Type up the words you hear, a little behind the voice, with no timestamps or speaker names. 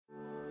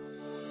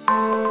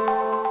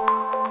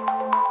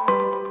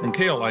From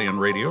KLIN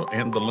Radio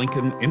and the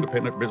Lincoln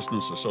Independent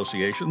Business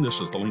Association, this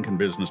is the Lincoln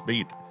Business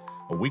Beat,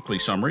 a weekly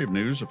summary of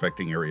news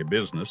affecting area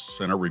business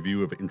and a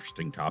review of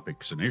interesting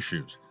topics and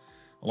issues.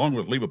 Along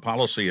with LIBA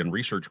Policy and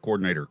Research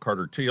Coordinator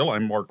Carter Teal,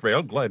 I'm Mark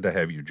Vail. Glad to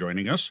have you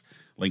joining us.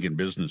 Lincoln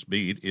Business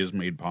Beat is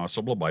made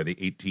possible by the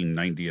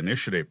 1890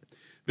 Initiative.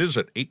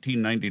 Visit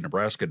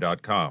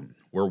 1890nebraska.com,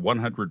 where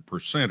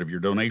 100% of your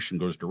donation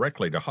goes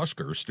directly to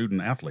Husker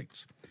student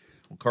athletes.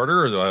 Well,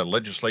 Carter, the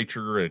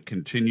legislature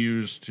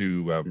continues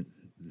to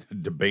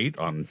debate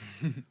on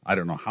I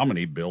don't know how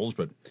many bills,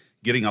 but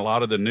getting a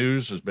lot of the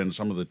news has been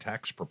some of the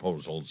tax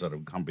proposals that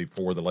have come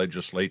before the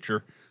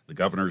legislature, the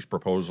governor's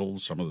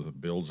proposals, some of the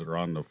bills that are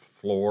on the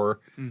floor,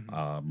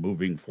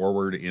 moving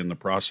forward in the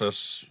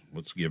process.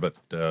 Let's give it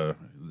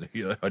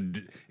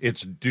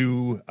its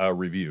due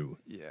review.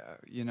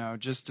 Yeah,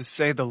 just to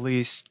say the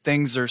least,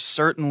 things are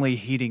certainly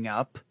heating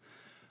up.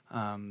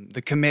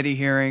 The committee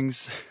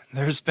hearings,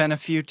 there's been a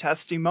few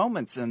testy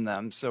moments in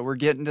them, so we're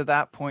getting to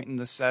that point in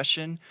the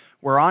session.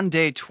 We're on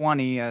day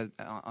 20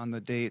 on the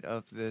date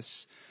of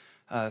this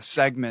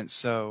segment,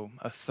 so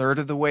a third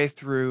of the way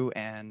through,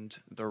 and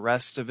the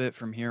rest of it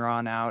from here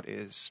on out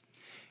it's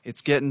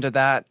getting to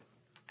that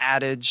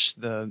adage,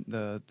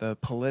 the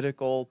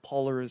political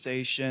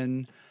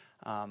polarization,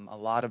 a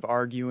lot of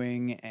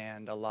arguing,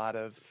 and a lot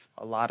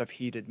of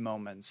heated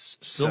moments.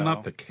 Still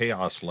not the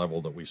chaos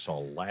level that we saw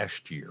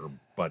last year,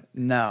 but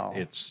no,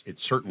 it's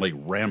certainly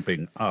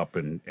ramping up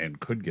and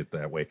could get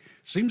that way.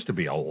 Seems to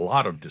be a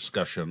lot of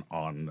discussion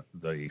on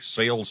the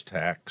sales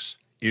tax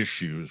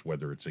issues,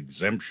 whether it's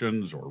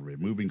exemptions or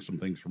removing some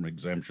things from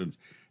exemptions,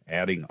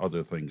 adding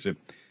other things in.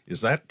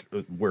 Is that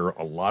where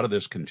a lot of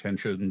this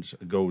contention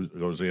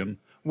goes in?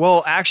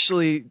 Well,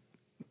 actually,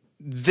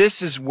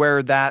 this is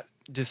where that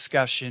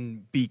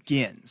discussion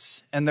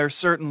begins, and there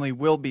certainly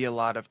will be a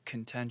lot of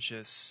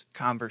contentious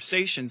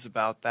conversations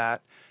about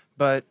that,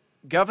 but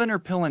Governor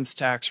Pillen's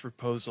tax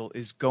proposal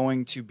is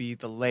going to be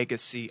the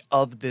legacy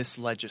of this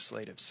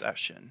legislative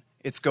session.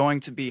 It's going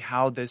to be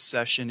how this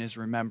session is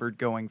remembered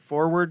going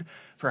forward,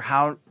 for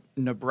how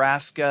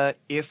Nebraska,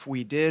 if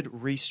we did,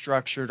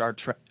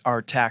 restructured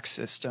our tax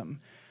system.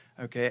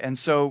 Okay, and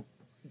so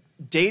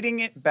dating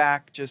it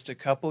back just a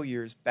couple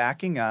years,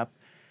 backing up,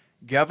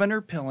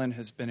 Governor Pillen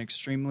has been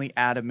extremely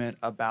adamant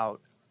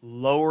about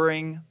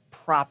lowering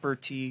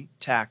property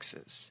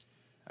taxes.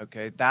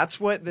 Okay, that's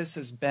what this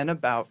has been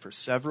about for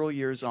several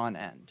years on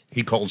end.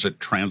 He calls it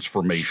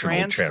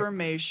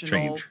transformational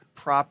change.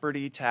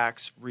 Property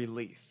tax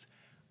relief.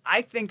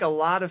 I think a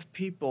lot of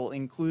people,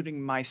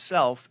 including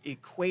myself,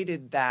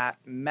 equated that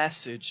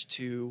message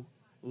to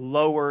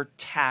lower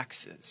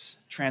taxes,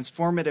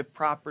 transformative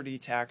property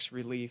tax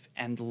relief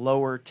and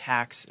lower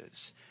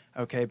taxes.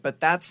 Okay, but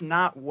that's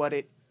not what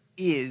it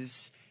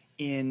is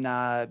in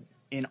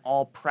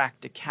all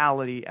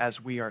practicality as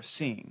we are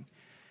seeing.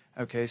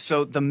 Okay,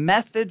 so the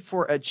method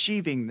for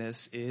achieving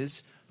this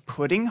is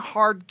putting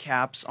hard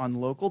caps on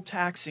local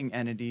taxing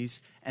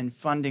entities and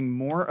funding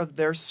more of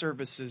their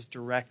services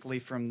directly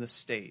from the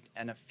state.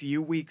 And a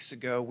few weeks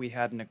ago, we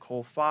had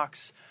Nicole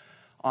Fox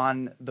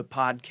on the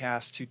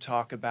podcast to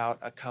talk about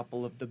a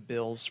couple of the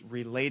bills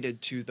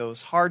related to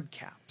those hard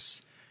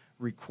caps,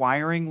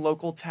 requiring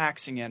local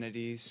taxing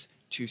entities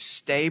to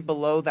stay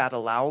below that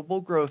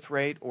allowable growth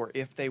rate, or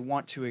if they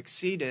want to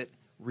exceed it,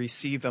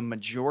 receive a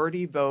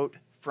majority vote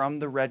from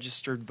the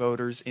registered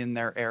voters in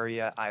their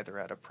area, either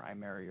at a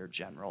primary or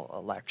general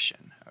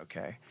election.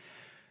 Okay,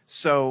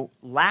 so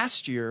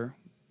last year,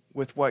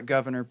 with what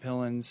Governor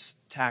Pillen's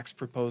tax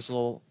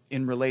proposal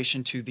in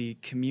relation to the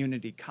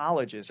community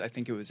colleges, I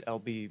think it was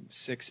LB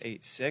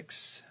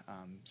 686,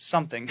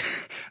 something.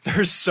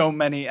 There's so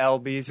many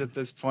LBs at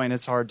this point,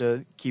 it's hard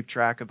to keep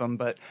track of them,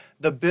 but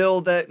the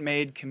bill that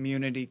made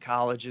community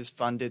colleges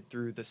funded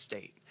through the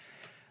state.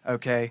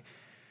 Okay,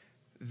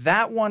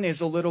 that one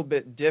is a little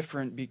bit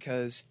different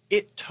because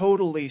it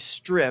totally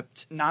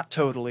stripped, not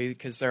totally,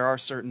 because there are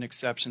certain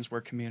exceptions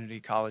where community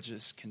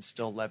colleges can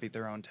still levy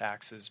their own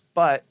taxes,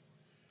 but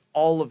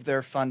all of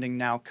their funding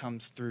now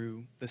comes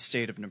through the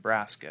state of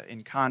Nebraska.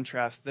 In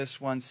contrast, this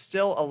one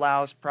still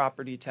allows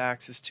property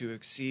taxes to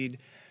exceed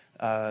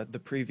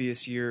the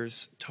previous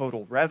year's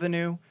total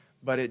revenue,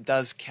 but it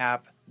does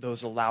cap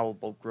those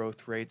allowable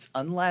growth rates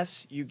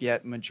unless you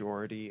get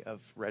majority of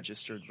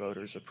registered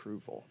voters'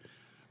 approval.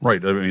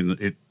 Right. I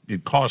mean,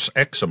 it costs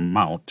X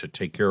amount to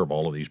take care of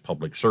all of these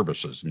public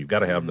services, and you've got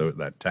to have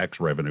that tax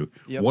revenue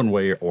one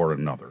way or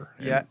another.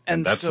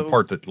 And that's the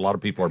part that a lot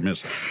of people are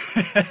missing.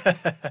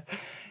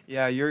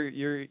 Yeah,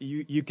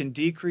 you can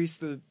decrease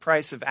the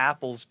price of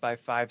apples by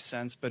 5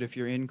 cents, but if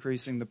you're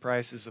increasing the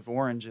prices of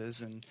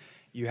oranges and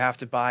you have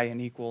to buy an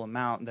equal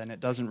amount, then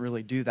it doesn't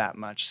really do that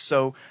much.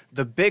 So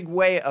the big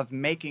way of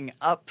making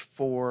up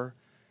for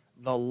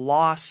the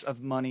loss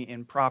of money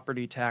in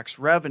property tax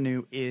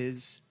revenue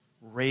is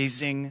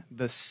raising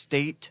the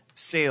state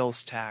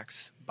sales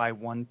tax by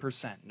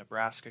 1%.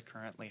 Nebraska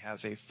currently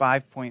has a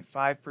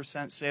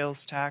 5.5%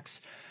 sales tax.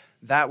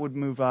 That would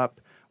move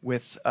up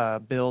with a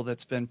bill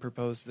that's been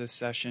proposed this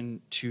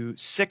session to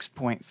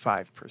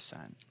 6.5%.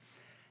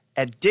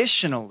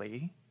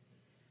 Additionally,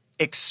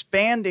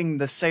 expanding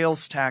the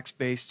sales tax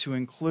base to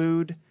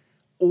include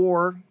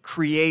or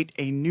create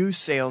a new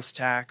sales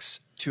tax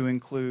to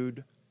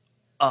include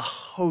a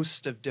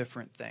host of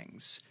different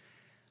things.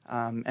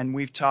 And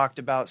we've talked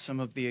about some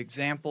of the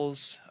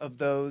examples of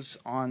those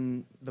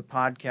on the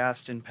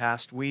podcast in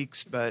past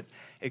weeks, but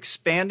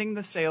expanding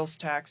the sales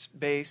tax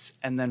base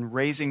and then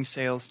raising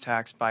sales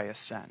tax by a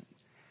cent.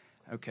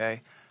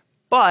 Okay?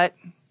 But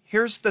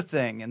here's the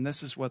thing, and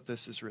this is what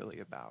this is really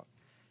about.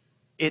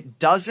 It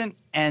doesn't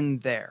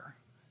end there.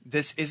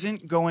 This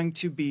isn't going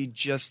to be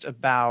just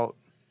about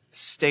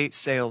state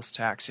sales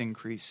tax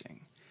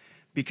increasing,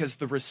 because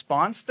the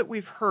response that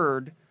we've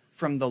heard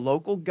from the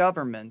local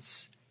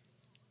governments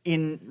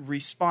in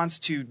response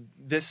to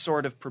this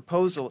sort of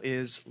proposal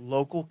is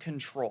local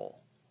control.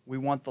 We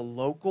want the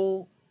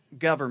local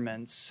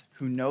governments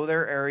who know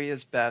their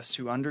areas best,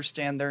 who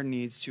understand their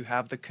needs, to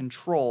have the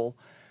control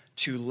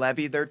to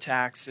levy their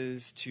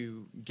taxes,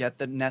 to get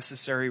the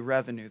necessary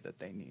revenue that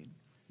they need.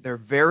 They're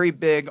very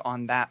big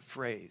on that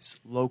phrase,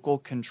 local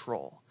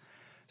control.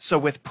 So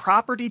with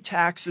property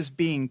taxes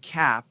being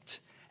capped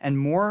and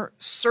more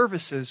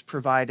services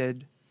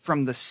provided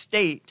from the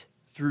state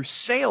through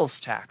sales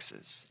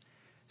taxes,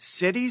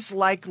 cities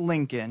like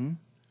Lincoln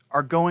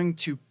are going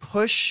to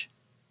push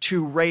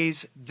to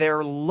raise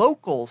their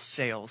local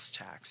sales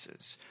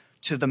taxes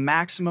to the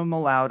maximum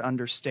allowed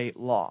under state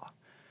law.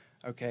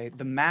 Okay,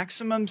 the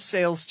maximum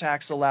sales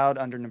tax allowed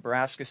under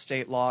Nebraska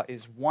state law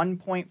is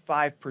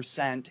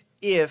 1.5%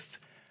 if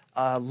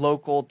a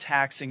local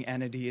taxing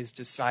entity is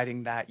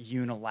deciding that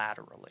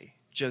unilaterally,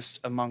 just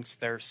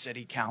amongst their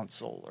city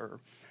council or,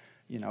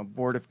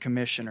 board of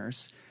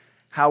commissioners.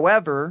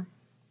 However,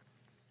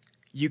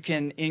 you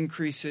can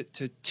increase it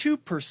to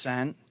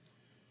 2%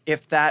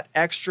 if that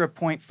extra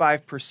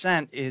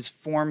 0.5% is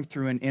formed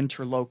through an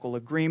interlocal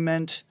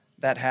agreement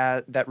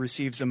that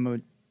receives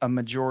a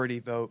majority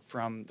vote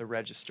from the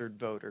registered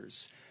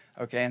voters.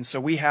 Okay, and so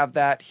we have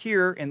that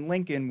here in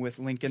Lincoln with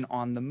Lincoln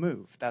on the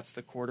Move. That's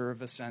the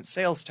 1/4 cent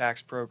sales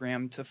tax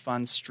program to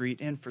fund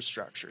street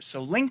infrastructure.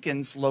 So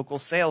Lincoln's local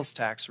sales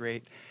tax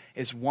rate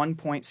is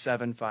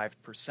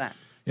 1.75%.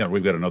 Yeah,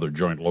 we've got another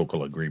joint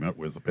local agreement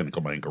with the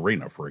Pinnacle Bank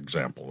Arena, for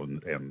example,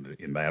 and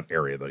in that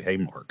area, the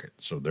Haymarket.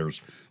 So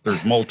there's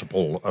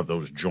multiple of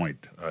those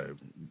joint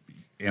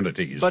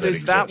entities. But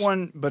is that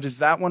exist. is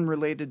that one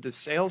related to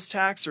sales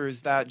tax, or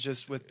is that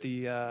just with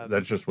the?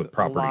 That's just with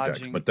property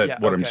tax. But what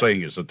okay. I'm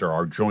saying is that there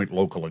are joint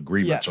local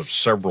agreements of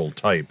several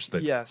types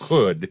that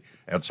could,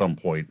 at some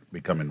point,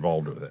 become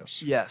involved with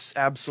this. Yes,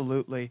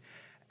 absolutely.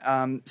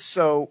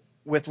 So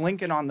with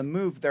Lincoln on the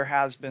Move, there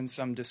has been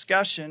some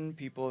discussion.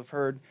 People have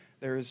heard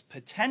there is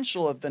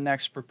potential of the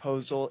next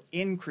proposal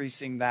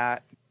increasing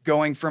that,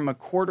 going from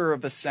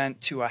 1/4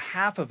 cent to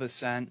 1/2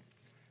 cent,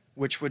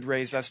 which would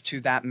raise us to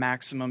that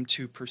maximum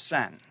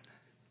 2%.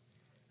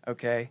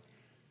 Okay?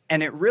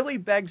 And it really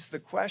begs the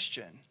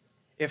question,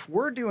 if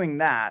we're doing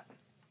that,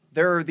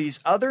 there are these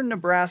other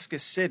Nebraska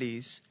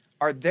cities,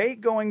 are they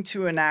going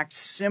to enact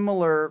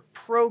similar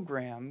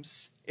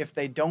programs if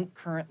they don't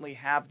currently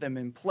have them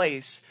in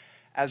place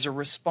as a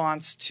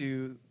response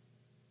to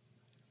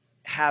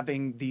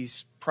having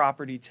these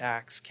property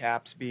tax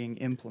caps being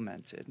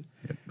implemented?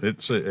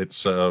 It's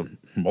a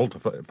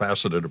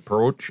multifaceted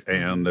approach,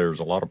 and there's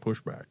a lot of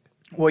pushback.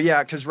 Well,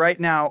 yeah, because right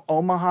now,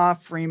 Omaha,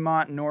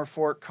 Fremont,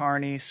 Norfolk,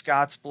 Kearney,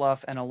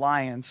 Scottsbluff, and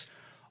Alliance,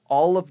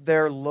 all of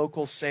their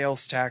local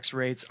sales tax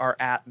rates are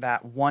at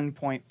that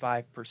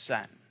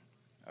 1.5%.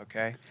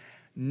 Okay?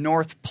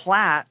 North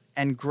Platte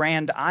and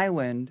Grand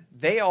Island,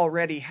 they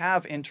already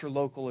have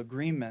interlocal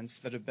agreements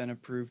that have been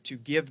approved to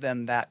give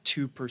them that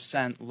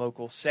 2%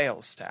 local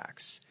sales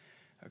tax.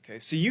 Okay,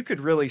 so you could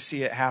really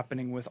see it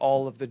happening with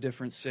all of the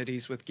different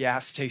cities with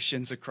gas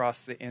stations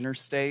across the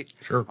interstate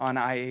on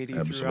I-80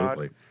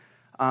 Absolutely.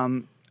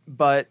 throughout.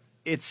 But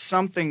it's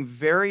something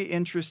very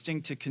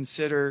interesting to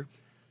consider,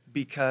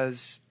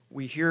 because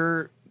we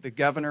hear the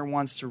governor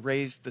wants to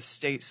raise the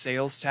state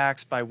sales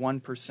tax by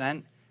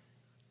 1%.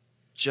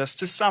 Just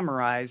to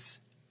summarize,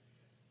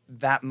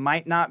 that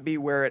might not be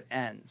where it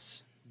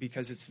ends,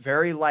 because it's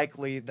very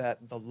likely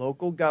that the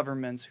local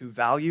governments who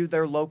value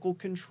their local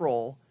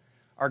control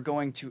are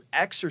going to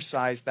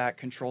exercise that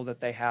control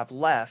that they have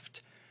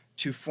left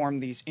to form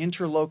these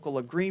interlocal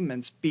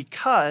agreements,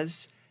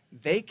 because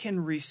they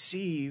can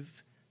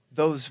receive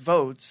those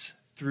votes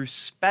through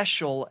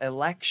special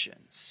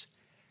elections.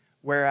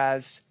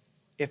 Whereas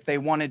if they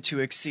wanted to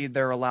exceed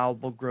their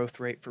allowable growth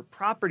rate for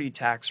property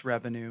tax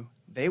revenue,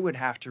 they would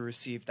have to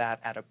receive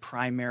that at a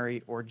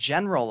primary or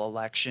general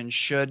election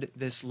should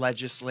this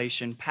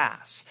legislation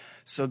pass.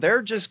 So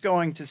they're just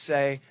going to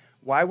say,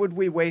 why would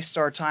we waste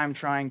our time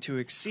trying to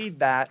exceed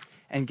that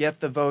and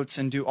get the votes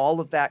and do all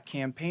of that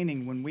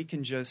campaigning when we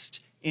can just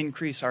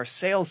increase our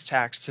sales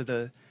tax to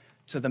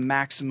the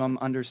maximum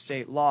under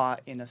state law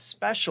in a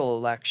special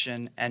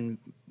election? And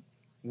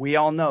we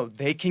all know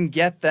they can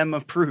get them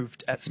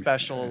approved at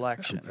special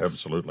elections.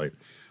 Absolutely.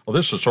 Well,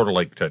 this is sort of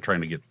like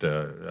trying to get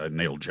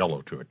nail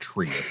Jello to a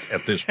tree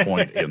at this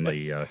point in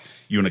the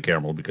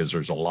unicameral, because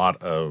there's a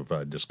lot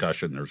of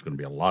discussion. There's going to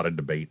be a lot of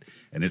debate,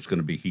 and it's going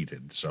to be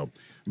heated. So,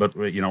 but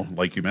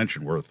like you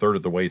mentioned, we're a third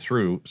of the way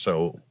through,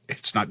 so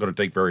it's not going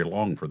to take very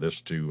long for this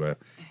to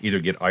either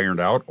get ironed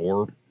out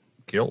or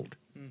killed.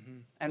 Mm-hmm.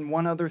 And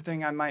one other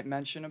thing I might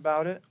mention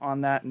about it on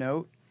that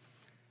note,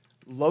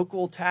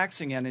 local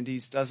taxing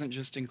entities doesn't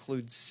just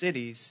include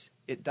cities,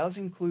 it does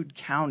include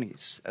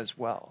counties as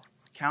well.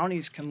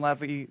 Counties can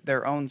levy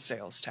their own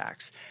sales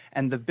tax,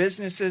 and the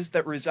businesses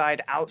that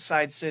reside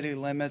outside city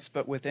limits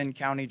but within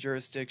county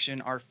jurisdiction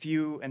are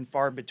few and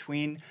far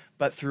between,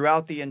 but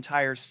throughout the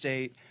entire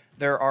state,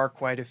 there are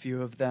quite a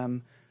few of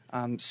them.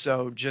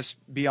 So just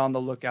be on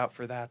the lookout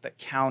for that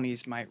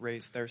counties might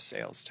raise their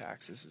sales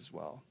taxes as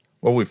well.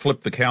 Well, we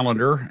flipped the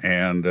calendar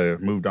and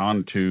moved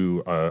on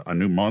to a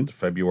new month.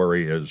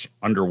 February is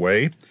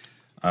underway.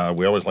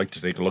 We always like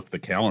to take a look at the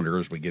calendar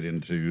as we get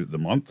into the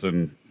month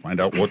and find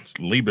out what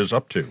LIBA's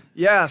up to.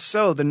 Yeah,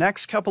 so the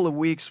next couple of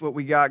weeks, what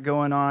we got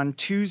going on,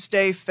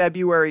 Tuesday,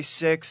 February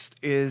 6th,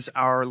 is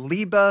our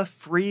LIBA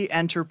Free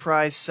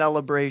Enterprise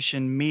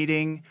Celebration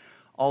meeting,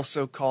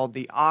 also called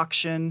the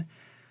auction.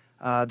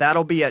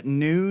 That'll be at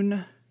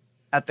noon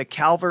at the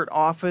Calvert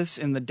office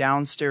in the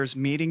downstairs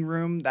meeting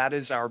room. That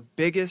is our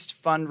biggest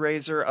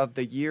fundraiser of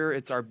the year.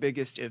 It's our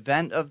biggest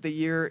event of the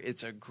year.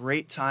 It's a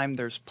great time.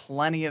 There's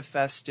plenty of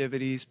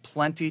festivities,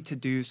 plenty to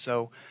do.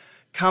 So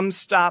come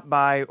stop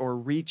by or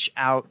reach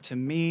out to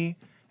me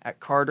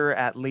at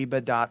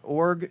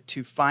carter@liba.org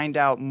to find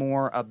out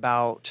more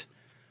about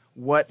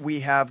what we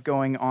have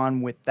going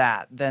on with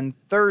that. Then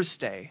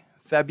Thursday,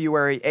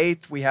 February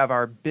 8th, we have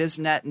our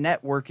BizNet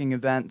networking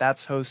event.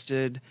 That's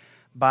hosted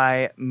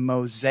by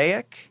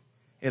Mosaic.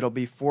 It'll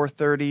be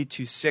 4:30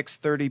 to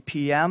 6:30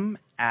 p.m.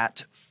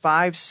 at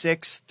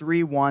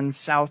 5631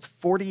 South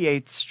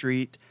 48th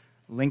Street,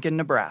 Lincoln,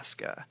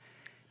 Nebraska.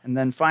 And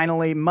then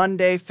finally,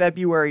 Monday,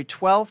 February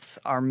 12th,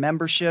 our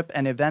Membership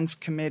and Events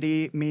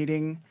Committee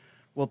meeting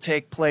will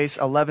take place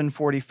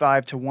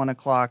 11:45 to 1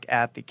 o'clock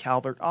at the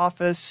Calvert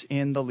office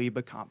in the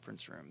LIBA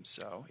conference room.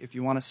 So if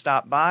you want to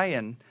stop by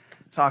and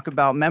talk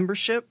about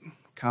membership,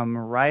 come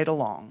right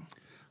along.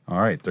 All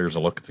right, there's a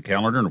look at the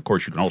calendar. And, of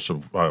course, you can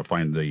also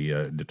find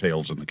the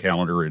details in the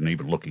calendar and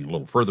even looking a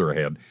little further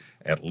ahead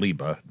at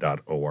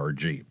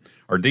liba.org.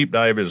 Our deep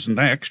dive is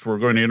next. We're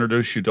going to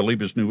introduce you to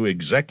LIBA's new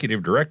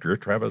executive director,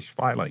 Travis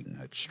Filing.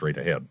 That's straight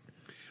ahead.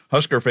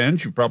 Husker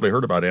fans, you've probably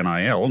heard about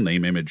NIL,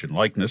 name, image, and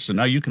likeness, and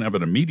now you can have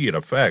an immediate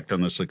effect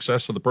on the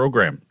success of the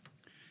program.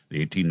 The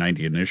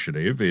 1890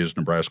 Initiative is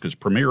Nebraska's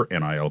premier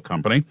NIL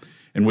company,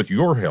 and with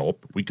your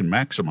help, we can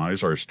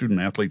maximize our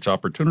student-athletes'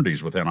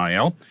 opportunities with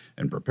NIL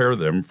and prepare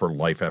them for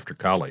life after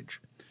college.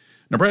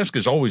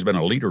 Nebraska's always been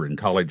a leader in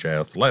college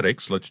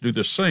athletics. Let's do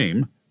the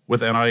same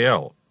with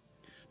NIL.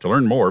 To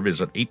learn more,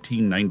 visit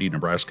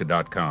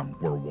 1890nebraska.com,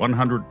 where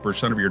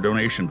 100% of your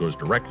donation goes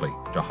directly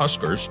to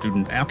Husker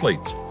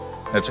student-athletes.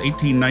 That's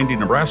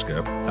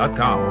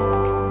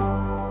 1890nebraska.com.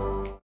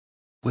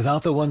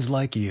 Without the ones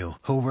like you,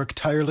 who work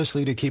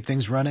tirelessly to keep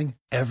things running,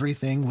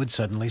 everything would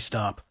suddenly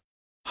stop.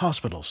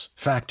 Hospitals,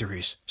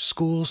 factories,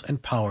 schools,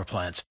 and power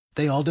plants,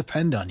 they all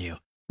depend on you.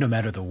 No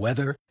matter the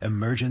weather,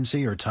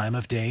 emergency, or time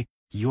of day,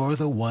 you're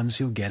the ones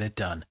who get it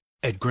done.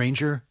 At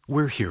Grainger,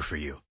 we're here for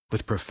you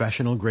with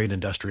professional-grade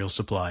industrial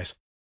supplies.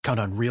 Count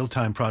on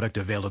real-time product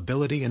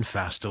availability and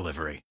fast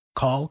delivery.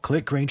 Call,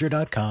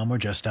 clickgrainger.com, or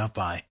just stop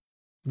by.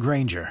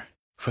 Grainger,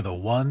 for the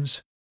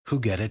ones who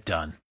get it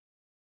done.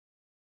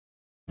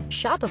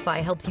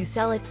 Shopify helps you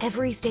sell at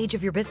every stage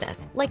of your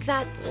business. Like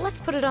that, let's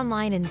put it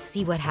online and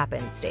see what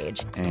happens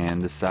stage. And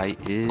the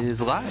site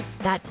is live.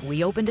 That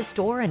we opened a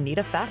store and need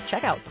a fast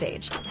checkout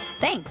stage.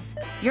 Thanks.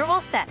 You're all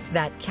set.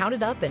 That count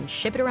it up and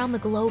ship it around the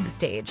globe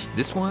stage.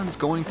 This one's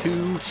going to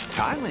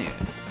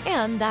Thailand.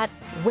 And that,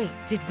 wait,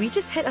 did we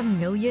just hit 1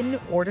 million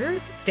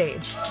orders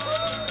stage?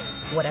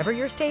 Whatever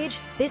your stage,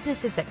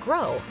 businesses that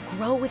grow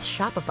with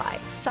Shopify.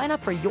 Sign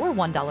up for your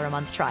 $1 a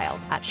month trial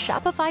at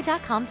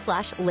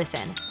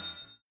shopify.com/listen.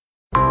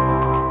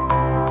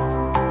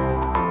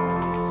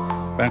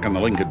 Back on the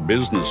Lincoln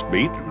Business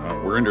Beat,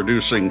 we're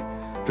introducing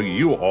to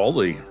you all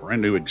the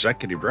brand new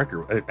executive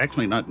director,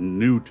 actually not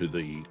new to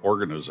the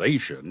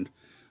organization,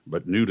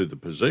 but new to the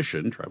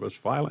position, Travis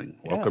Filing.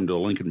 Welcome to the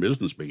Lincoln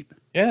Business Beat.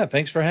 Yeah,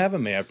 thanks for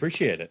having me. I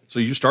appreciate it. So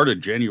you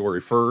started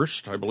January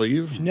 1st, I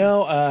believe?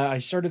 No, I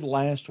started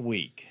last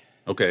week.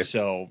 Okay.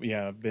 So,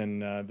 yeah, I've been,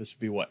 this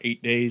would be,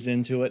 8 days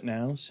into it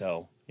now.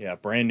 So, yeah,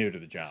 brand new to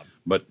the job.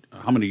 But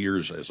how many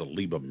years as a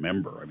LIBA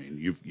member? I mean,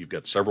 you've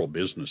got several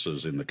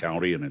businesses in the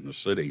county and in the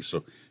city,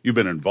 so you've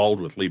been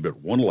involved with LIBA at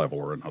one level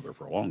or another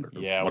for longer.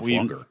 Yeah, much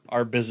longer.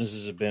 Our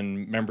businesses have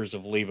been members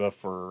of LIBA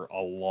for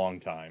a long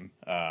time.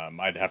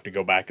 I'd have to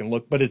go back and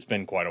look, but it's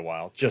been quite a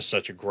while. Just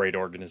such a great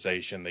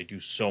organization. They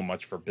do so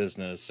much for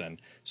business and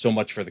so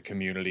much for the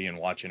community and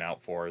watching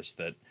out for us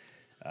that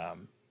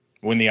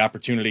when the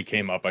opportunity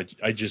came up,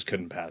 I just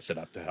couldn't pass it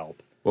up to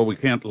help. Well, we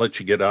can't let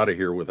you get out of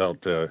here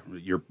without,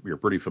 you're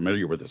pretty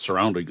familiar with the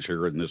surroundings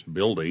here in this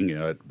building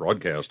at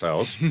Broadcast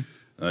House.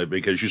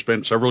 because you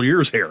spent several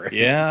years here.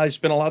 Yeah, I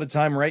spent a lot of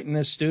time right in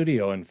this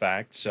studio, in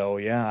fact. So,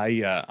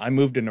 yeah, I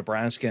moved to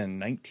Nebraska in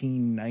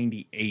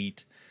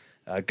 1998.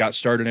 Got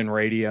started in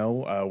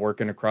radio,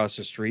 working across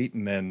the street,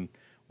 and then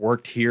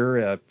worked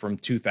here from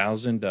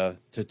 2000 to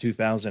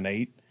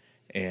 2008.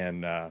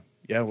 And,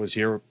 was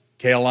here at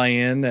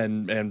KLIN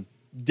and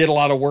did a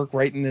lot of work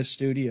right in this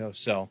studio.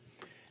 So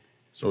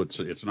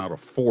it's not a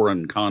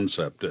foreign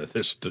concept.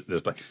 This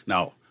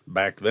now.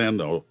 Back then,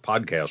 though,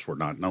 podcasts were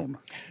not known.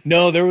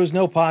 No, there was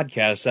no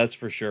podcast, that's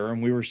for sure.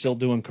 And we were still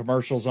doing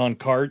commercials on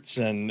carts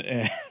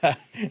and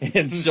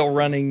still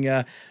running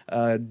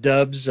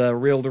dubs,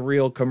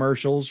 reel-to-reel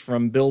commercials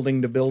from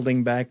building to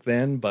building back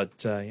then.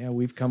 But,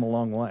 we've come a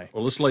long way.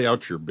 Well, let's lay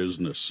out your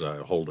business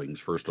holdings,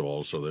 first of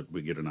all, so that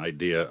we get an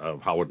idea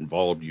of how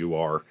involved you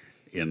are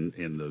in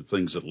the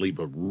things that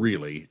LIBA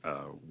really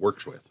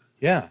works with.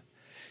 Yeah.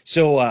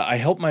 So I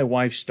helped my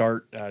wife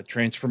start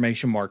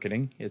Transformation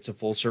Marketing. It's a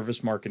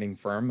full-service marketing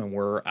firm, and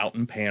we're out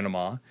in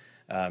Panama,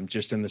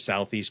 just in the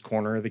southeast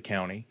corner of the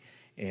county.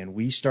 And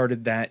we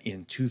started that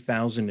in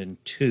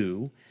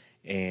 2002,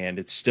 and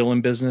it's still in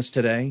business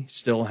today.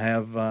 Still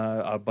have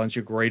a bunch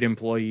of great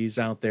employees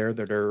out there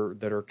that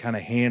are kind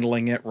of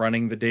handling it,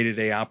 running the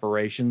day-to-day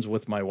operations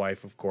with my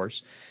wife, of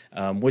course,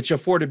 which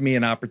afforded me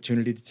an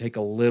opportunity to take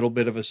a little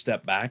bit of a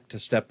step back to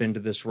step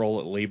into this role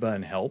at LIBA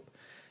and help.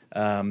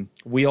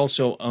 We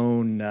also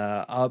own,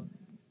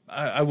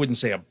 I wouldn't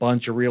say a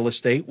bunch of real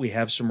estate. We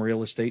have some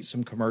real estate,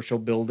 some commercial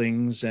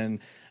buildings, and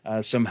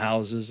some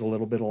houses, a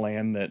little bit of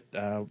land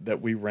that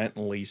we rent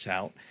and lease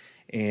out.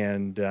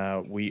 And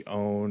we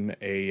own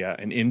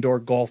an indoor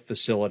golf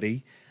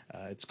facility.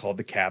 It's called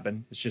The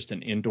Cabin. It's just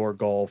an indoor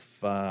golf,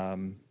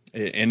 and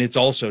it's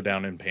also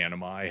down in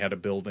Panama. I had a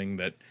building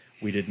that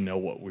we didn't know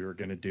what we were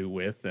going to do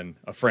with, and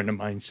a friend of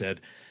mine said,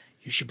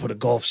 "You should put a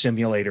golf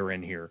simulator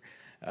in here."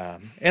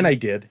 And I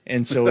did.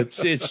 And so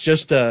it's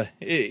just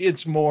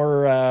it's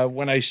more,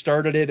 when I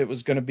started it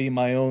was going to be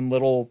my own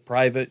little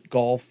private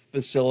golf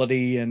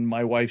facility. And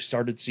my wife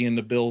started seeing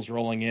the bills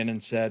rolling in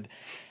and said,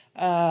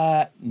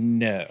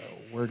 no,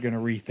 we're going to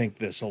rethink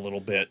this a little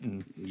bit.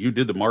 And you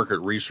did the market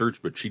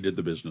research, but she did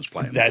the business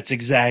plan. That's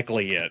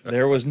exactly it.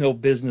 There was no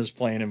business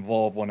plan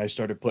involved when I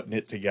started putting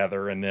it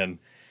together. And then,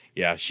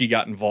 she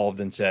got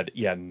involved and said,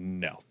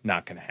 no,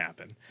 not going to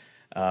happen.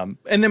 And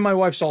then my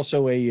wife's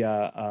also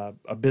a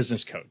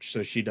business coach,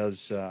 so she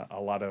does a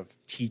lot of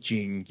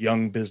teaching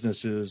young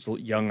businesses,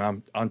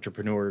 young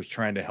entrepreneurs,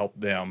 trying to help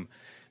them,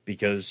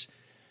 because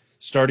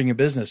starting a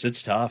business,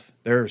 it's tough.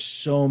 There are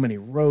so many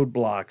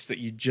roadblocks that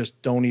you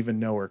just don't even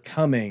know are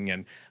coming,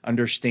 and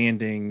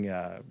understanding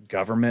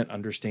government,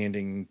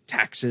 understanding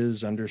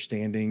taxes,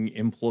 understanding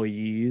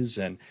employees.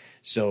 And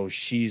so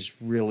she's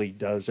really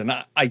does, and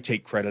I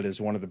take credit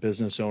as one of the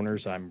business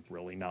owners. I'm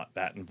really not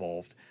that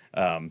involved.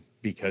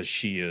 Because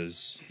she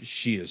is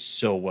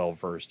so well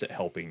versed at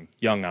helping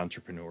young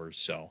entrepreneurs.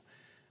 So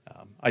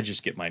I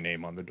just get my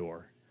name on the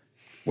door.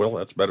 Well,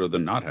 that's better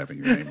than not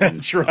having your name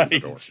that's on right. the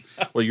door.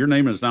 Well, your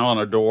name is now on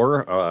a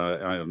door,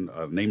 on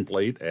a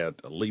nameplate at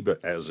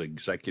LIBA as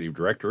executive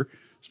director,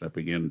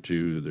 stepping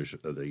into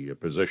the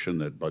position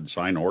that Bud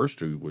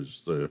Seinhorst, who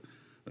was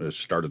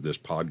started this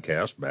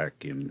podcast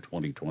back in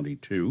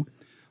 2022.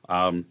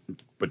 But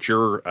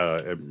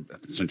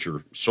since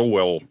you're so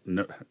well,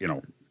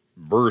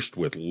 versed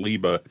with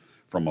LIBA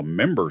from a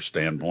member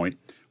standpoint,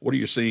 what are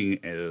you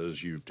seeing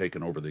as you've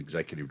taken over the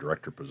executive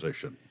director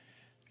position?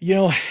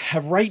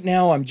 Right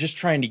now I'm just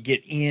trying to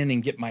get in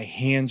and get my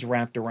hands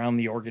wrapped around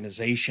the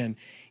organization.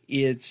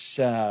 It's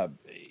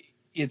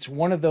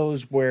one of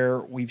those where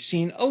we've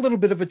seen a little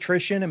bit of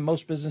attrition, and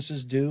most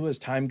businesses do as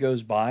time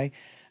goes by.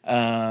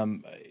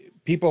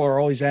 People are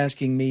always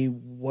asking me,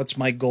 what's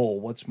my goal?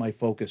 What's my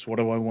focus? What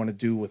do I want to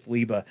do with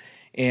LIBA?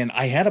 And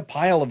I had a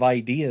pile of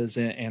ideas,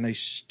 and I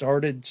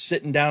started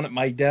sitting down at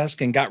my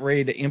desk and got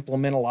ready to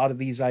implement a lot of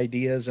these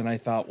ideas. And I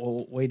thought,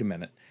 well, wait a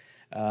minute.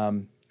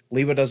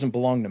 LIBA doesn't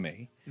belong to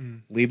me.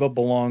 LIBA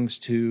belongs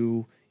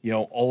to,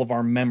 all of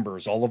our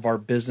members, all of our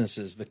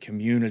businesses, the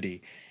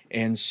community.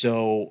 And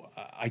so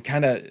I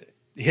kind of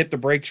hit the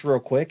brakes real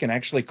quick, and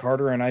actually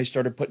Carter and I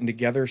started putting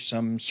together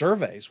some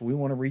surveys. We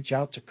want to reach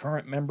out to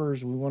current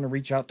members. We want to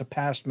reach out to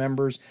past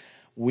members.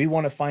 We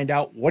want to find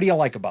out, what do you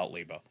like about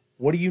LIBA?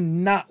 What do you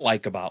not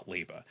like about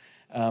LIBA?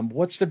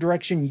 What's the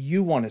direction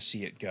you want to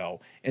see it go?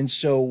 And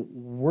so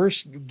we're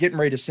getting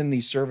ready to send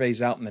these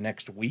surveys out in the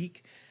next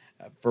week.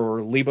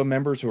 For LIBA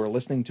members who are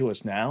listening to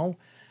us now,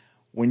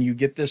 when you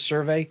get this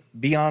survey,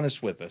 be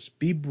honest with us.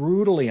 Be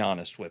brutally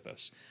honest with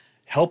us.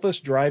 Help us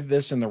drive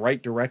this in the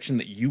right direction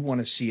that you want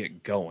to see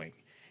it going.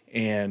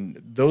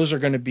 And those are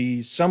going to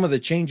be some of the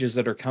changes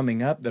that are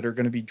coming up that are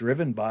going to be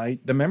driven by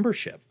the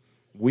membership.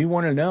 We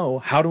want to know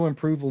how to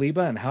improve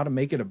LIBA and how to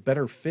make it a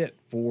better fit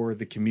for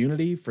the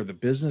community, for the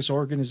business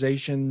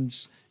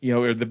organizations,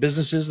 or the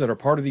businesses that are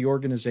part of the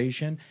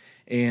organization,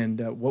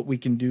 and what we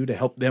can do to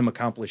help them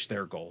accomplish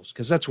their goals,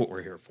 because that's what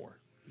we're here for.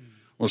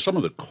 Well, some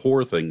of the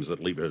core things that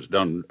LIBA has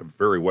done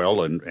very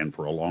well and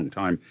for a long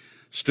time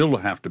still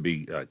have to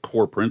be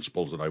core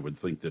principles that I would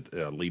think that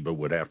LIBA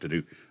would have to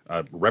do,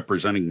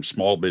 representing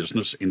small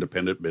business,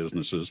 independent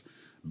businesses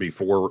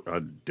before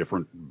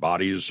different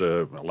bodies,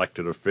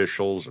 elected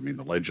officials, I mean,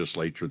 the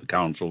legislature, the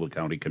council, the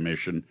county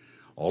commission,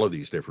 all of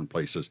these different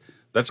places.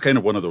 That's kind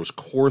of one of those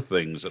core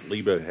things that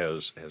LIBA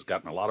has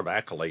gotten a lot of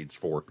accolades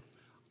for.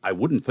 I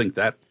wouldn't think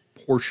that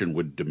portion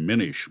would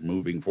diminish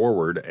moving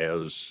forward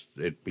as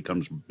it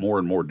becomes more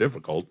and more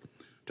difficult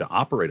to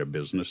operate a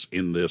business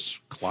in this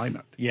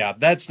climate. Yeah,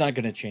 that's not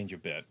going to change a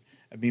bit.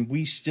 I mean,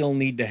 we still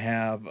need to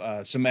have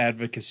some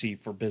advocacy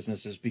for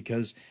businesses,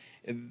 because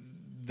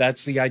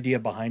that's the idea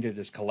behind it,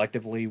 is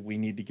collectively we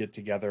need to get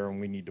together and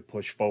we need to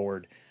push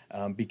forward,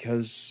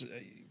 because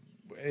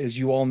as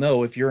you all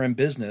know, if you're in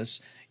business,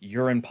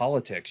 you're in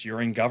politics,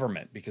 you're in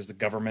government, because the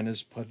government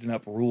is putting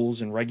up rules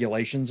and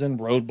regulations and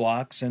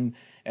roadblocks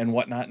and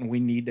whatnot, and we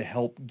need to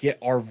help get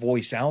our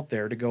voice out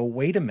there to go,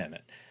 wait a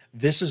minute,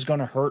 this is going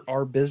to hurt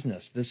our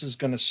business. This is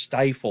going to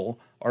stifle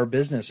our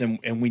business,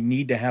 and we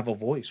need to have a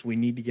voice. We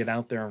need to get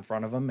out there in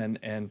front of them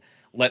and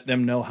let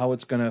them know how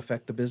it's going to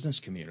affect the business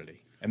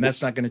community. And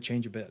that's not going to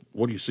change a bit.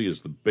 What do you see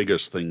as the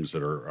biggest things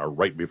that are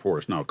right before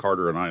us now?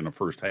 Carter and I, in the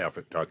first half,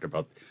 had talked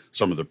about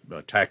some of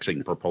the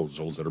taxing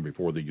proposals that are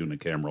before the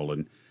unicameral,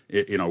 and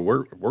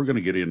we're going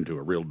to get into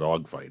a real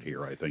dogfight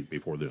here, I think,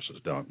 before this is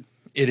done.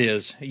 It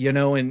is,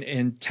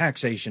 and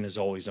taxation is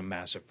always a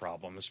massive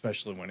problem,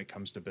 especially when it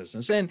comes to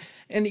business, and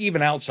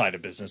even outside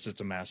of business,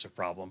 it's a massive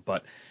problem.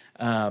 But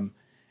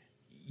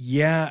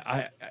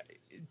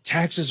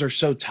taxes are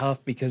so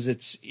tough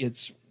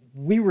because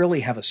we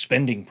really have a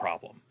spending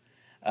problem.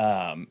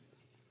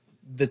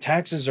 The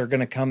taxes are going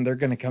to come; they're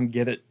going to come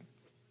get it.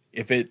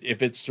 If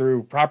it's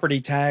through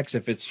property tax,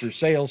 if it's through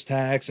sales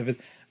tax,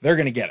 they're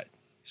going to get it.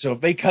 So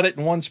if they cut it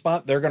in one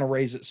spot, they're going to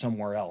raise it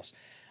somewhere else.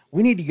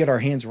 We need to get our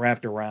hands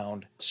wrapped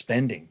around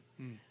spending.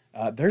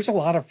 There's a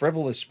lot of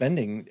frivolous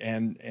spending,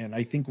 and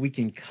I think we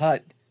can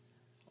cut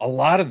a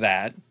lot of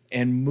that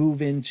and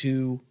move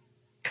into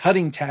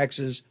cutting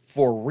taxes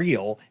for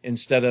real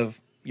instead of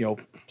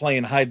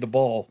playing hide the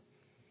ball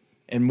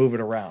and move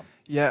it around.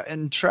 Yeah,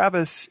 and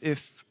Travis,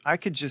 if I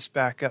could just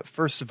back up.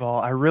 First of all,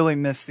 I really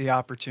missed the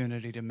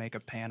opportunity to make a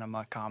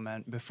Panama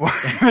comment before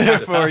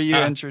you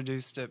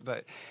introduced it,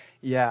 but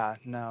yeah,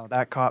 no,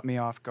 that caught me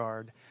off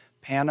guard.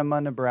 Panama,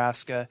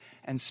 Nebraska,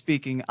 and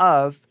speaking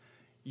of,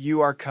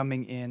 you are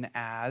coming in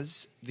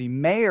as the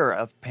mayor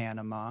of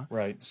Panama.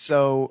 Right.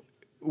 So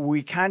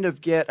we kind of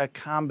get a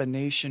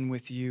combination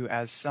with you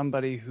as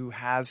somebody who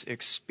has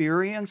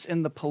experience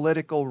in the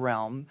political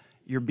realm.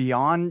 You're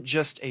beyond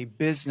just a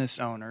business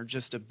owner,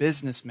 just a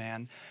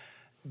businessman,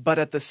 but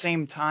at the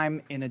same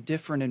time in a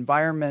different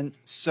environment.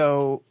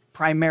 So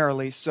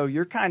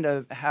you're kind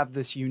of have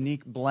this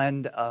unique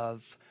blend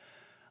of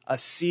a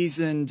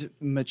seasoned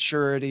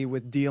maturity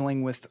with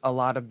dealing with a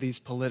lot of these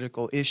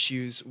political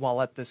issues,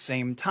 while at the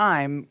same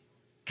time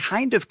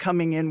kind of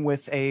coming in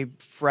with a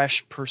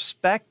fresh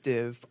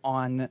perspective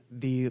on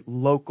the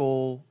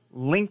local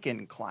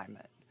Lincoln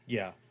climate.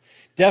 Yeah,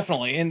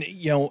 definitely. And,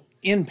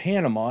 in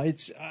Panama,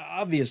 it's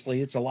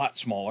a lot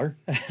smaller.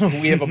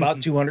 We have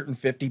about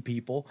 250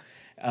 people.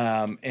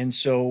 And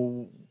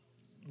so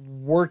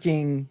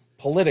working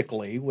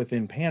politically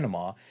within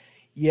Panama,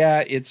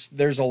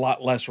 there's a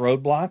lot less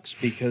roadblocks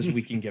because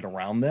we can get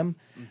around them.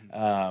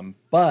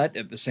 But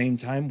at the same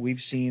time,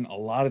 we've seen a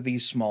lot of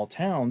these small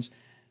towns,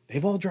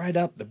 they've all dried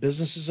up. The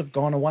businesses have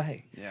gone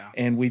away. Yeah.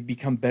 And we've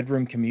become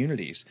bedroom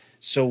communities.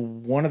 So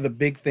one of the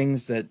big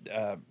things that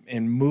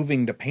in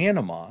moving to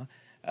Panama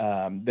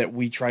that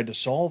we tried to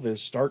solve is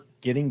start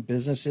getting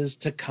businesses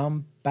to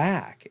come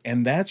back.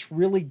 And that's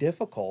really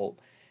difficult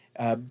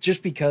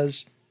just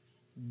because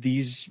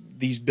these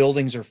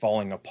buildings are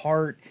falling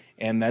apart.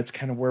 And that's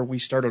kind of where we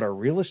started our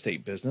real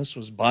estate business,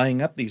 was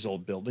buying up these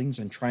old buildings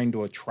and trying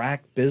to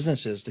attract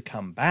businesses to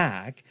come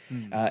back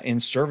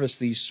and service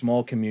these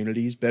small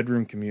communities,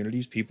 bedroom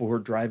communities, people who are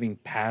driving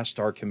past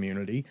our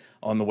community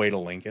on the way to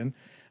Lincoln.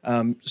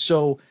 On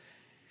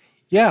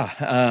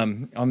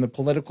the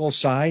political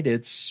side,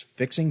 it's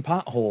fixing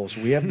potholes.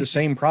 We have the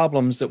same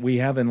problems that we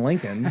have in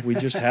Lincoln. We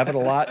just have it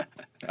on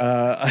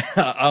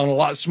a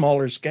lot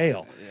smaller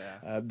scale.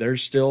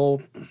 There's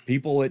still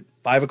people at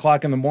 5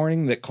 o'clock in the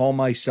morning that call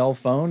my cell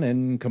phone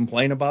and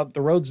complain about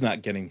the roads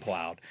not getting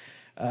plowed.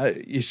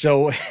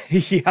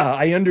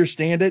 I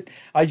understand it.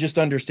 I just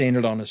understand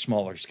it on a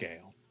smaller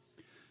scale.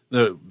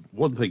 The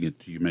one thing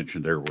that you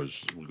mentioned there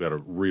was we've got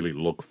to really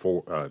look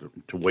to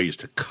ways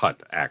to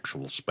cut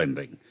actual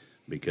spending,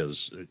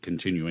 because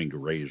continuing to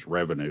raise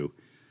revenue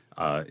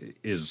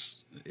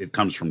it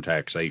comes from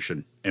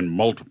taxation and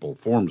multiple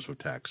forms of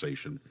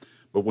taxation.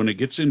 But when it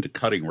gets into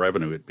cutting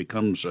revenue, it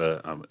becomes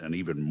an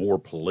even more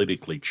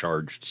politically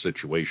charged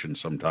situation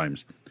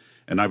sometimes.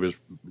 And I was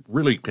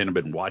really kind of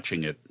been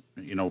watching it,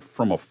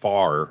 from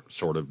afar,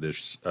 sort of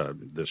this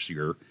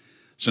year,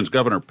 since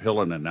Governor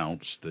Pillen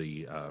announced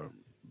the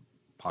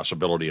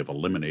possibility of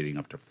eliminating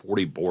up to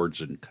 40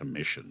 boards and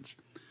commissions.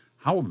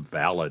 How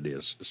valid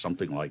is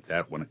something like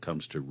that when it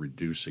comes to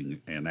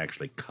reducing and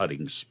actually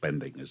cutting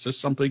spending? Is this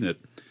something that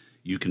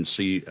you can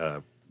see,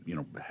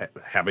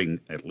 having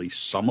at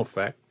least some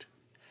effect?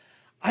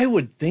 I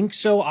would think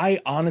so. I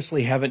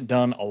honestly haven't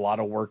done a lot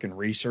of work and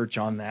research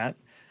on that.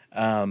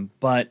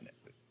 But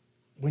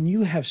when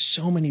you have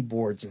so many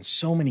boards and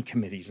so many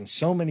committees and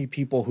so many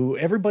people who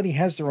everybody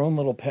has their own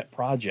little pet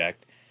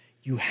project,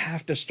 you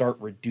have to start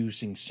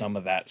reducing some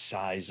of that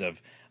size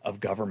of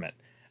government.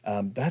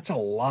 That's a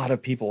lot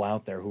of people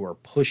out there who are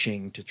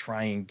pushing to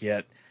try and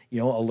get, a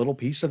little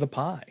piece of the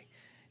pie.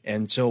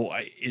 And so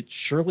it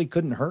surely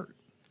couldn't hurt.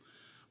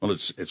 Well,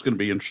 it's going to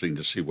be interesting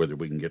to see whether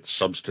we can get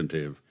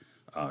substantive,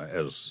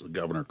 as the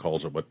governor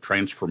calls it,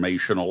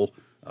 transformational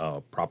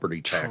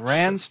property tax.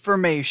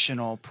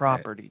 Transformational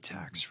property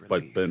tax relief.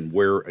 But then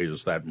where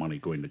is that money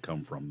going to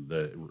come from?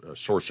 The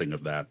sourcing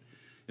of that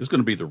is going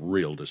to be the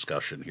real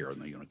discussion here in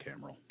the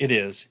unicameral. It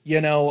is.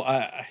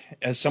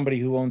 As somebody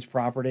who owns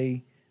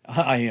property,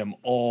 I am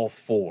all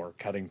for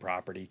cutting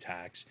property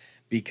tax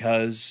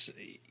because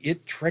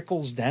it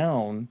trickles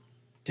down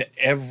to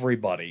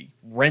everybody.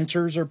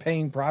 Renters are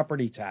paying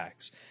property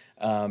tax,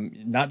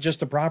 not just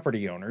the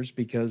property owners,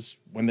 because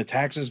when the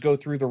taxes go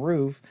through the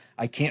roof,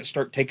 I can't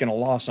start taking a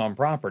loss on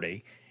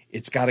property.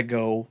 It's got to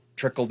go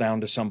trickle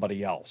down to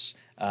somebody else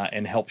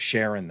and help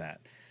share in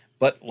that.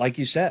 But like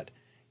you said,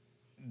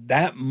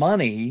 that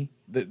money,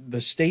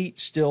 the state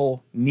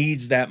still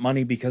needs that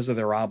money because of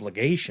their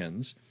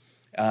obligations.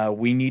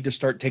 We need to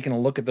start taking a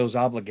look at those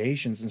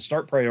obligations and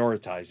start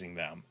prioritizing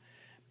them,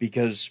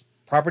 because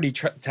property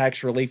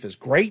tax relief is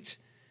great,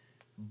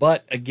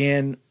 but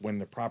again, when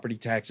the property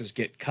taxes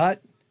get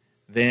cut,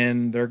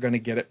 then they're going to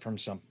get it from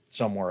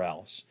somewhere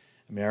else.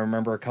 I mean, I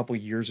remember a couple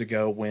of years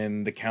ago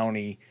when the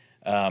county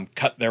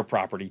cut their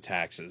property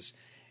taxes,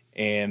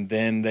 and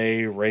then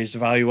they raised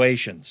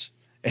valuations.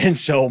 And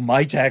so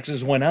my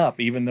taxes went up,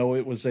 even though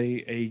it was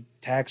a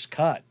tax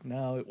cut.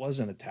 No, it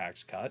wasn't a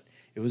tax cut.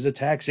 It was a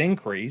tax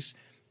increase,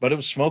 but it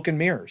was smoke and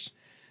mirrors.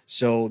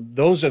 So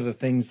those are the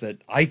things that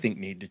I think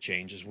need to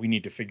change. Is we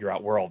need to figure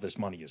out where all this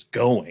money is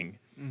going,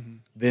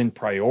 then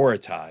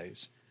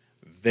prioritize,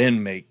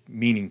 then make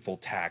meaningful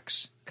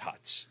tax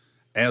cuts.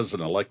 As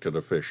an elected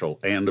official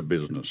and a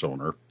business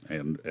owner,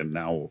 and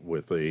now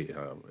with a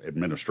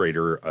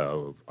administrator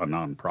of a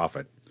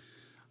nonprofit,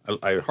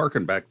 I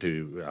hearken back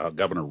to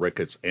Governor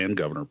Ricketts and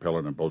Governor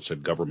Pillen, and both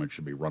said government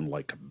should be run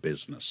like a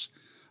business.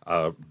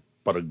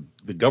 But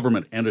the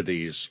government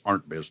entities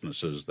aren't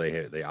businesses;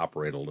 they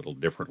operate a little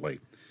differently.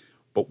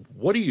 But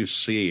what are you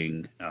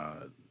seeing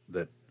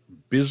that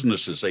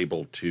business is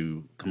able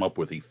to come up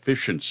with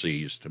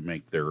efficiencies to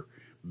make their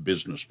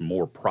business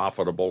more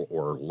profitable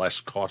or less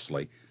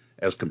costly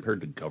as compared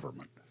to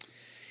government?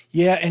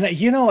 Yeah, and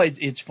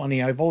it's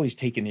funny. I've always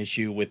taken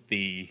issue with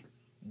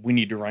we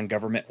need to run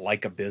government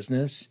like a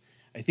business.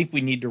 I think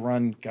we need to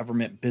run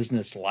government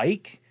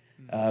business-like,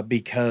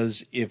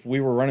 because if we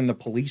were running the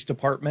police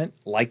department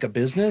like a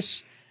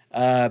business,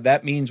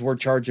 that means we're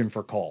charging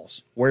for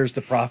calls. Where's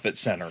the profit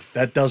center?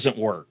 That doesn't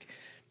work.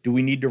 Do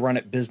we need to run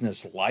it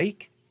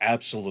business-like?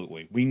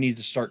 Absolutely. We need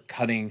to start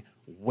cutting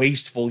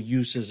wasteful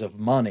uses of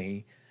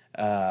money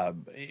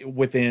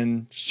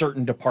within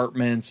certain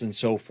departments and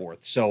so forth.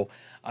 So,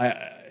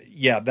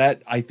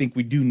 I think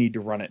we do need to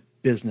run it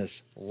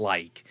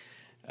business-like.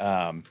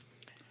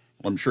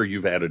 I'm sure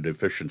you've added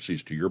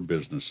efficiencies to your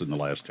business in the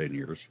last 10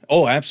 years.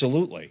 Oh,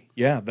 absolutely.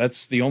 Yeah,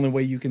 that's the only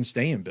way you can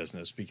stay in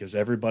business, because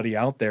everybody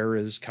out there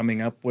is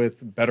coming up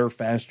with better,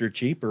 faster,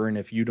 cheaper. And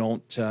if you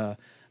don't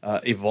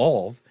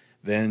evolve,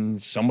 then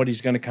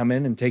somebody's going to come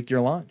in and take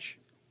your lunch.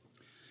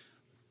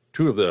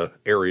 Two of the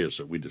areas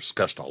that we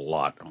discussed a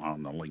lot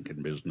on the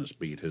Lincoln Business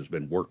Beat has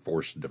been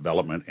workforce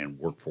development and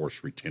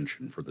workforce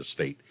retention for the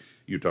state.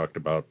 You talked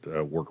about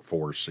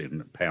workforce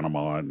in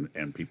Panama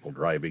and people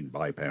driving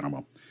by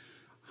Panama.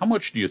 How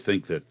much do you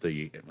think that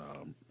the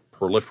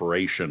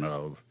proliferation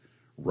of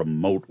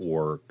remote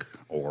work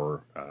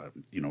or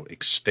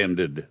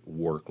extended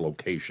work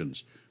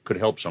locations could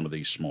help some of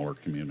these smaller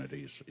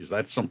communities? Is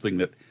that something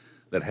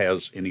that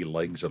has any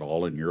legs at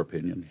all, in your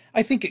opinion?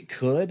 I think it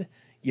could.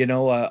 A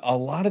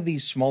lot of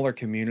these smaller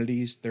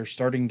communities, they're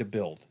starting to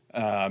build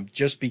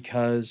just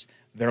because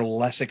they're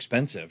less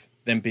expensive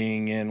than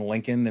being in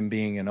Lincoln, than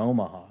being in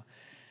Omaha.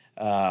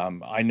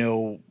 I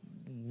know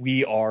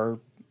we are,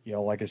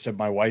 like I said,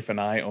 my wife and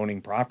I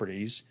owning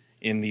properties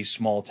in these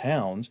small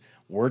towns,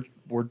 we're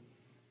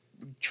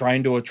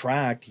trying to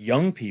attract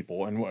young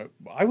people. And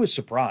I was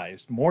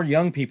surprised. More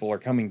young people are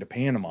coming to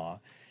Panama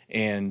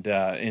and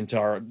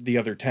into the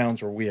other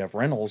towns where we have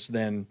rentals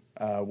than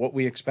what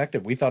we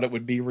expected. We thought it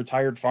would be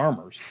retired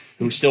farmers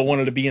who still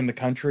wanted to be in the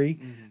country,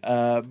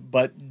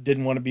 but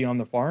didn't want to be on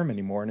the farm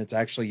anymore. And it's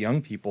actually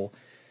young people.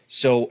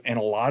 So, and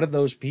a lot of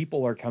those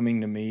people are coming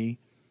to me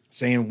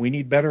saying, we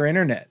need better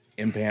internet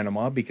in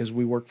Panama because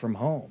we work from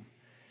home.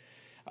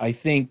 I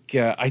think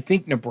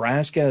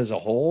Nebraska as a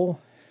whole,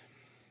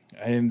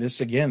 and this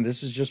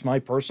is just my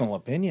personal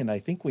opinion, I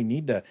think we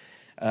need to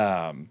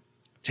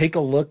take a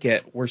look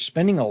at, we're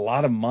spending a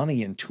lot of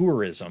money in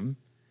tourism,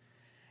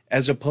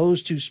 as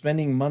opposed to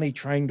spending money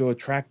trying to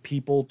attract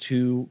people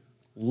to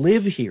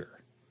live here.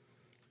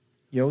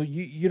 You know,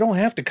 you don't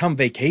have to come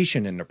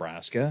vacation in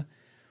Nebraska.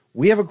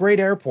 We have a great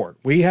airport.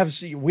 We have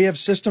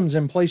systems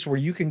in place where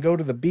you can go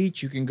to the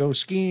beach, you can go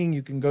skiing,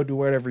 you can go do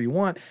whatever you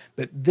want.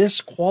 But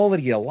this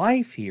quality of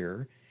life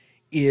here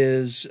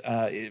is,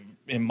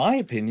 in my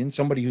opinion,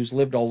 somebody who's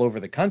lived all over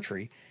the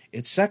country,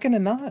 it's second to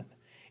none.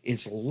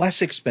 It's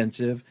less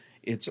expensive.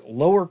 It's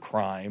lower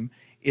crime.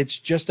 It's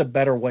just a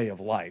better way of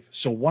life.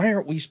 So why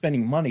aren't we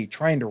spending money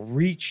trying to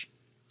reach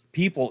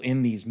people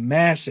in these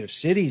massive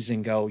cities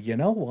and go, you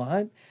know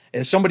what?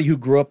 As somebody who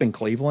grew up in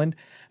Cleveland,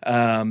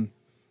 if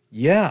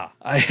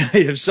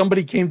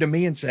somebody came to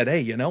me and said, hey,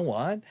 you know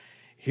what?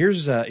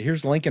 Here's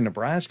Lincoln,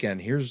 Nebraska,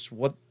 and here's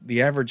what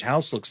the average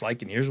house looks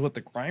like, and here's what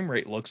the crime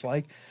rate looks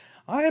like,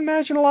 I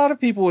imagine a lot of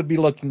people would be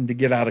looking to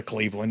get out of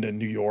Cleveland and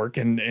New York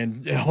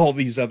and all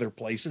these other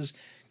places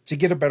to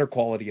get a better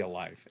quality of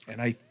life.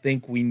 And I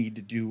think we need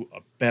to do a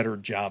better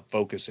job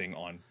focusing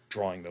on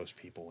drawing those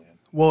people in.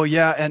 Well,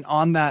 yeah, and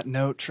on that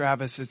note,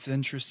 Travis, it's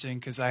interesting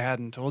because I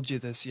hadn't told you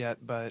this yet,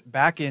 but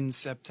back in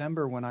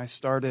September when I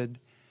started,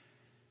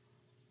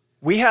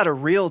 we had a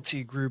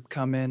realty group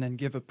come in and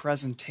give a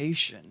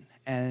presentation,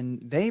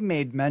 and they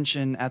made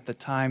mention at the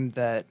time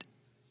that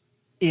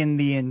in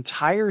the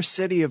entire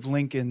city of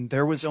Lincoln,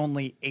 there was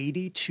only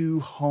 82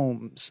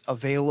 homes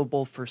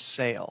available for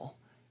sale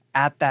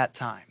at that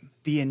time.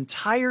 The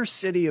entire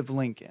city of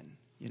Lincoln,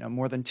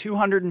 more than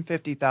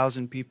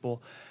 250,000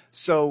 people.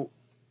 So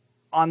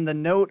on the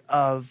note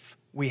of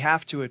we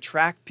have to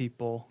attract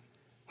people,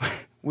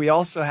 we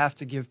also have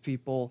to give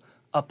people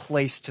a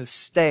place to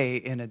stay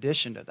in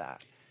addition to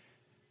that.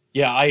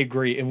 Yeah, I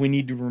agree. And we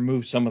need to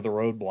remove some of the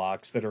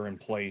roadblocks that are in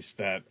place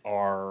that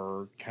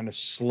are kind of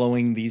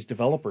slowing these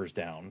developers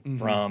down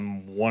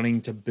from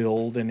wanting to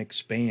build and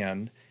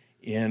expand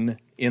in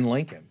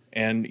Lincoln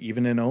and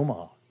even in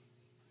Omaha.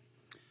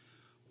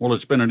 Well,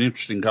 it's been an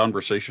interesting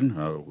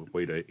conversation.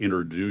 Way to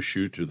introduce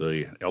you to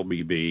the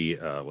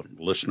LBB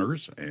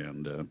listeners,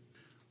 and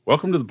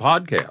welcome to the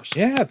podcast.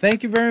 Yeah,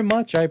 thank you very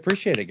much. I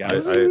appreciate it,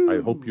 guys.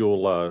 I hope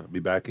you'll be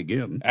back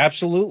again.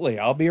 Absolutely.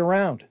 I'll be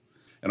around.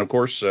 And, of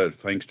course,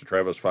 thanks to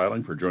Travis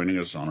Filing for joining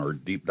us on our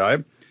deep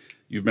dive.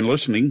 You've been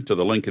listening to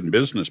the Lincoln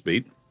Business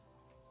Beat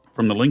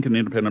from the Lincoln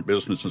Independent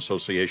Business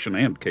Association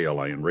and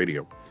KLIN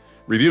Radio,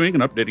 reviewing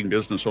and updating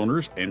business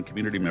owners and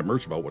community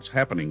members about what's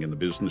happening in the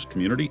business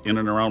community in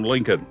and around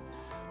Lincoln.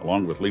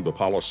 Along with LIBA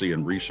Policy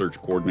and Research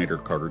Coordinator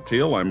Carter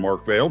Teal, I'm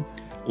Mark Vail.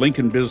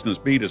 Lincoln Business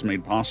Beat is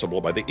made possible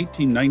by the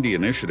 1890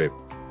 Initiative.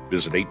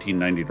 Visit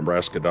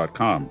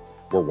 1890nebraska.com,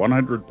 where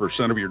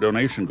 100% of your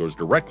donation goes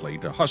directly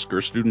to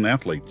Husker student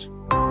athletes.